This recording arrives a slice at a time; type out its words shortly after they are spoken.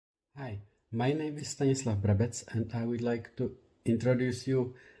My name is Stanislav Brabec and I would like to introduce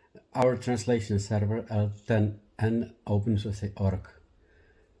you our translation server L10N OpenSUSE.org.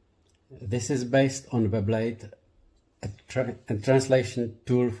 This is based on Weblate, a translation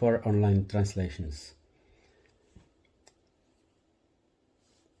tool for online translations.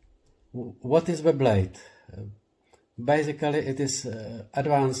 What is Weblate? Basically, it is an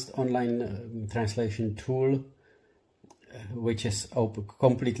advanced online translation tool which is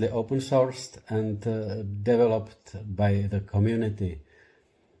completely open sourced and developed by the community.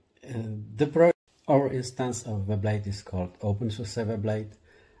 Our instance of Weblate is called OpenSUSE Weblate,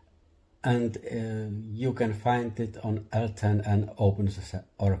 and you can find it on L10N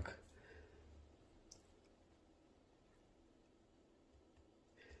OpenSUSE.org.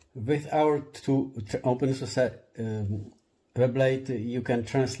 With our OpenSUSE Weblate, you can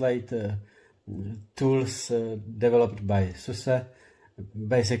translate tools developed by SUSE.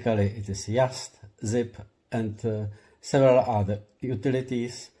 Basically, it is YAST, ZIP, and several other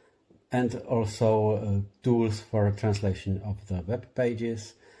utilities, and also tools for translation of the web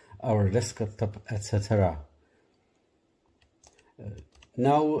pages, our desktop, etc.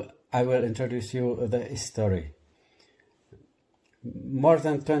 Now I will introduce you the history. More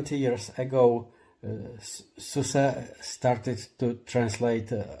than 20 years ago, SUSE started to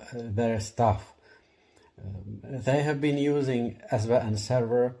translate their stuff. They have been using SVN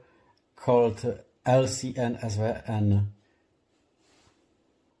server called LCN SVN.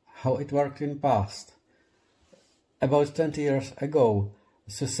 How it worked in past? About 20 years ago,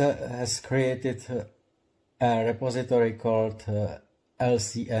 SUSE has created a repository called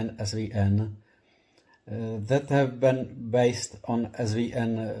LCN SVN that have been based on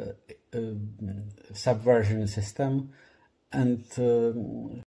SVN subversion system, and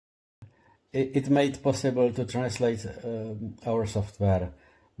it made possible to translate our software.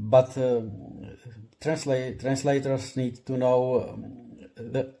 But translators need to know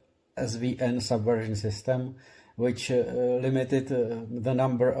the SVN subversion system, which limited the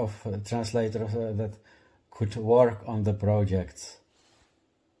number of translators that could work on the projects.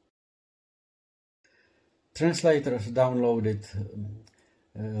 Translators downloaded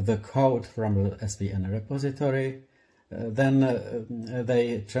the code from the SVN repository, then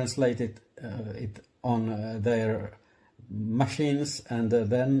they translated it on their machines, and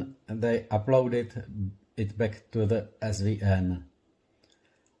then they uploaded it back to the SVN.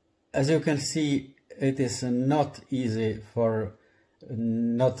 As you can see, it is not easy for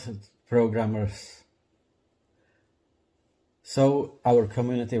not programmers. So our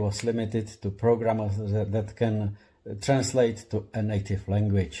community was limited to programmers that can translate to a native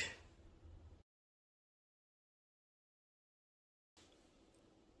language.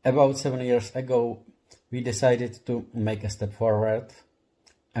 About 7 years ago, we decided to make a step forward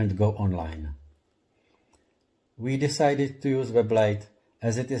and go online. We decided to use Weblate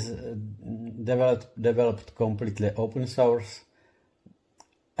as it is developed completely open source,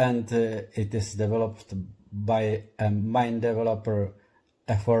 and it is developed by a main developer,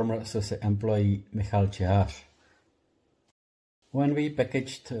 a former SUSE employee, Michal Cihar. When we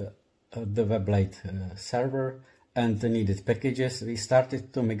packaged the Weblate server and the needed packages, we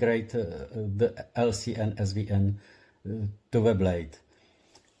started to migrate the LCN SVN to Weblate.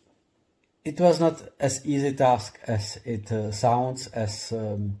 It was not as easy task as it sounds, as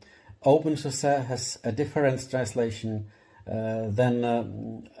OpenSUSE has a different translation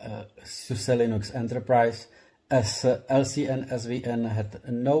than SUSE Linux Enterprise, as LCN SVN had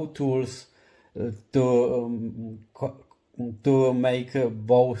no tools to make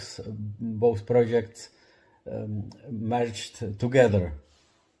both projects merged together.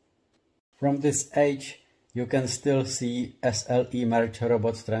 From this age, you can still see SLE merge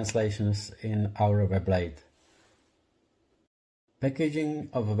robots translations in our Weblate. Packaging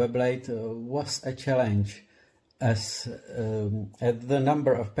of Weblate was a challenge, as the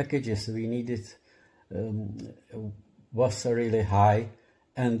number of packages we needed was really high,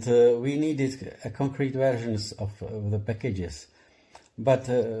 and we needed concrete versions of the packages. But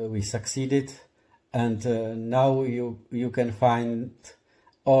we succeeded, and now you can find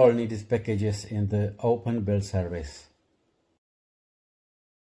all needed packages in the Open Build service.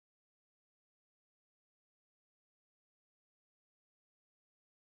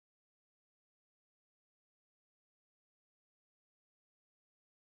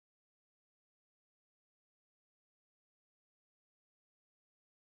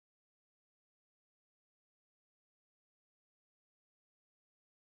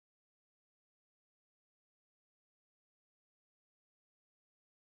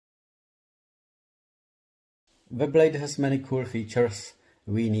 Weblate has many cool features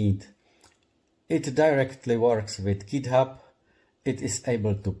we need. It directly works with GitHub. It is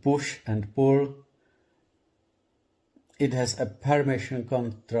able to push and pull. It has a permission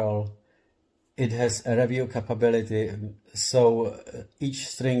control. It has a review capability, so each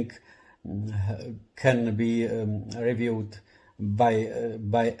string can be reviewed by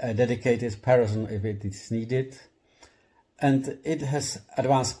a dedicated person if it is needed. And it has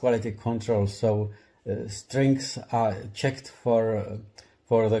advanced quality control, so strings are checked for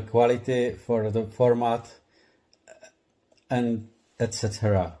the quality, for the format, and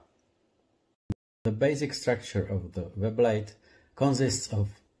etc. The basic structure of the Weblate consists of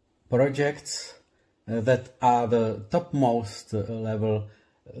projects that are the topmost level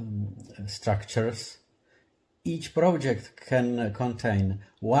structures. Each project can contain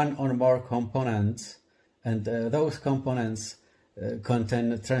one or more components, and those components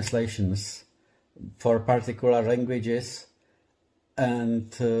contain translations for particular languages,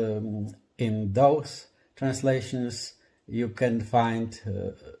 and in those translations you can find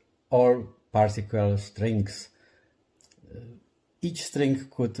all particular strings. Each string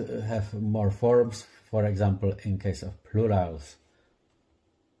could have more forms, for example, in case of plurals.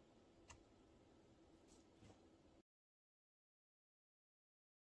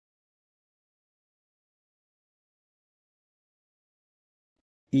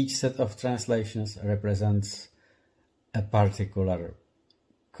 Each set of translations represents a particular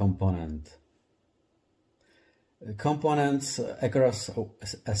component. Components across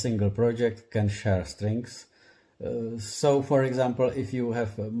a single project can share strings. So, for example, if you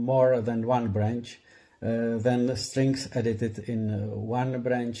have more than one branch, then the strings edited in one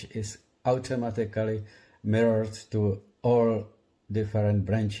branch is automatically mirrored to all different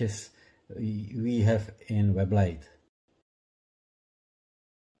branches we have in Weblate.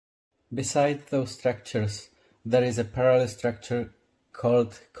 Beside those structures, there is a parallel structure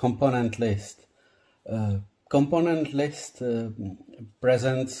called component list. Component list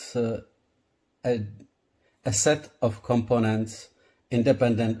presents a set of components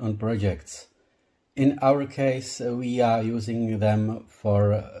independent on projects. In our case, we are using them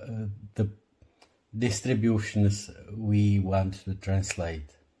for the distributions we want to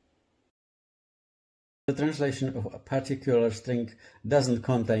translate. The translation of a particular string doesn't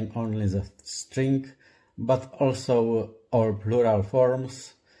contain only the string, but also all plural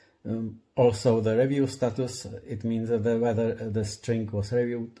forms, also the review status. It means that whether the string was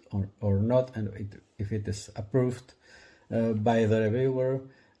reviewed or not, and if it is approved by the reviewer,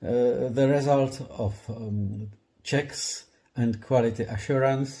 the result of checks and quality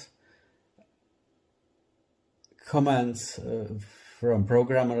assurance, comments from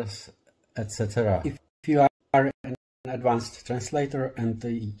programmers, etc. If you are an advanced translator and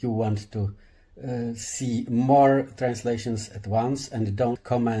you want to see more translations at once and don't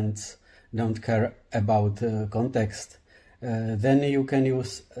care about context, then you can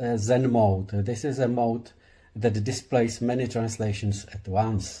use Zen mode. This is a mode that displays many translations at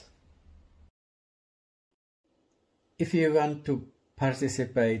once. If you want to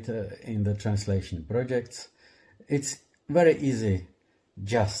participate in the translation projects, it's very easy.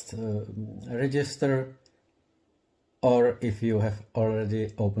 Just register, or if you have already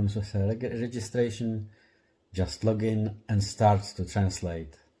OpenSUSE registration, just log in and start to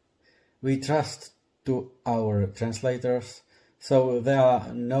translate. We trust to our translators, so there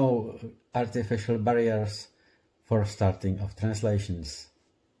are no artificial barriers for starting of translations.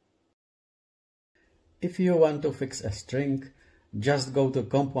 If you want to fix a string, just go to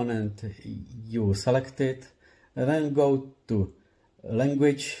component you selected, then go to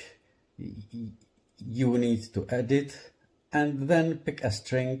language you need to edit, and then pick a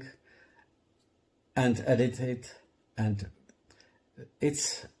string and edit it, and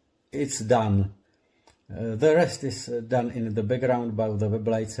it's done. The rest is done in the background by the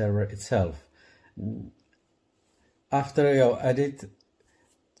Weblate server itself. After you edit,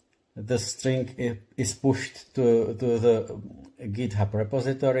 the string is pushed to the GitHub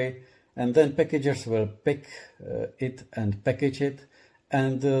repository, and then packagers will pick it and package it,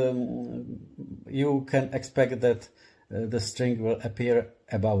 and you can expect that the string will appear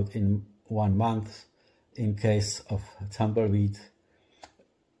about in 1 month in case of tumbleweed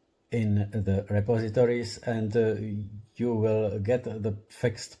in the repositories, and you will get the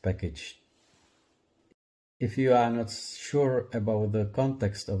fixed package. If you are not sure about the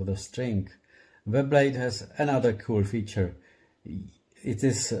context of the string, Weblate has another cool feature. It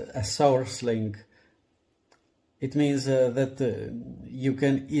is a source link. It means that you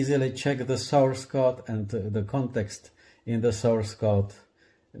can easily check the source code and the context in the source code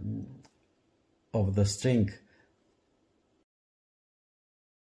of the string.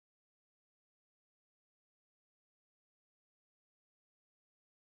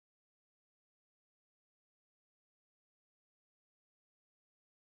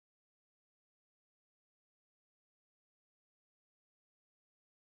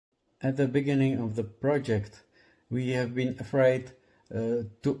 At the beginning of the project, we have been afraid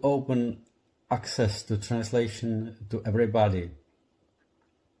to open access to translation to everybody.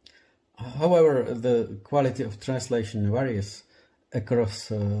 However, the quality of translation varies across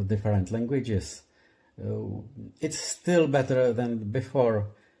different languages. It's still better than before,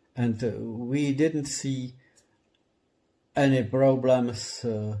 and we didn't see any problems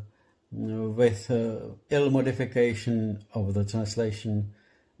with ill modification of the translation.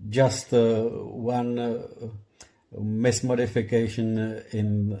 Just one mismodification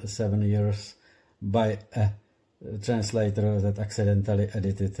in 7 years by a translator that accidentally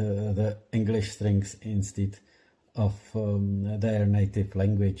edited the English strings instead of their native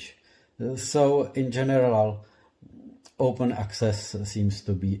language. So in general, open access seems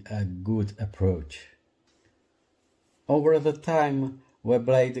to be a good approach. Over the time,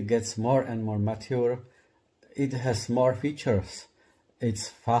 Weblate gets more and more mature. It has more features. It's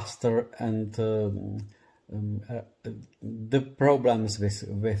faster, and the problems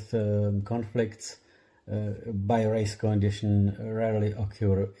with conflicts by race condition rarely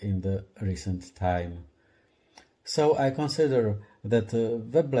occur in the recent time. So I consider that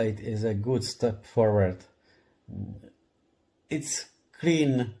Weblate is a good step forward. It's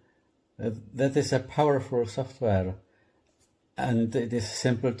clean, that is a powerful software, and it is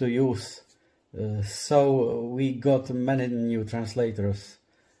simple to use. So we got many new translators,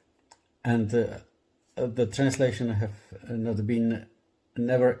 and the translation have not been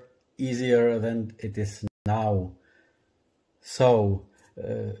never easier than it is now. So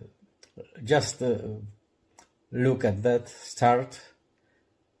just look at that, start,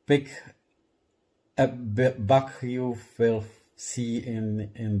 pick a bug you will see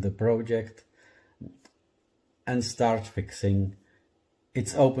in the project, and start fixing.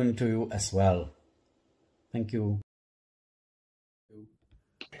 It's open to you as well. Thank you.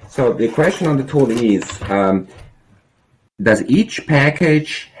 So the question on the tool is, does each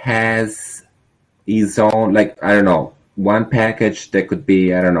package has its own, like, I don't know, one package that could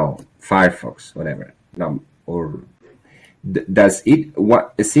be, I don't know, Firefox, whatever, or does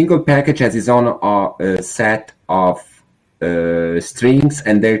a single package has its own set of strings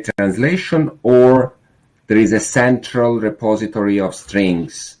and their translation, or there is a central repository of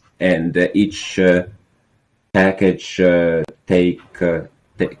strings and each package take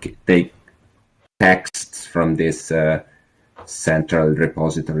texts from this central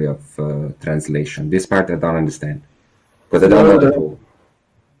repository of translation? This part I don't understand, because I don't know the tool.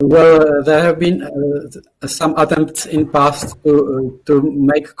 Well, there have been some attempts in past to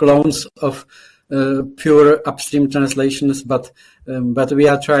make clones of pure upstream translations, but we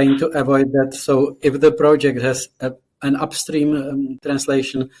are trying to avoid that. So if the project has an upstream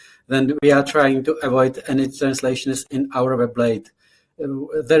translation, then we are trying to avoid any translations in our Weblate.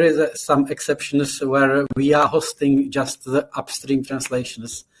 There is some exceptions where we are hosting just the upstream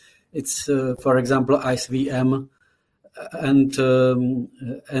translations. It's, for example, IceVM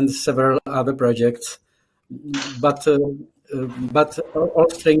and several other projects. But all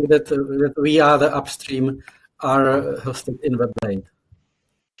strings that we are the upstream are hosted in Weblate.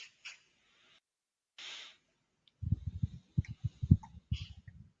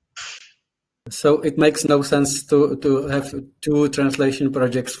 So it makes no sense to have two translation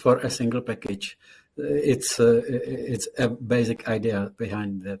projects for a single package. It's a basic idea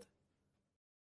behind that.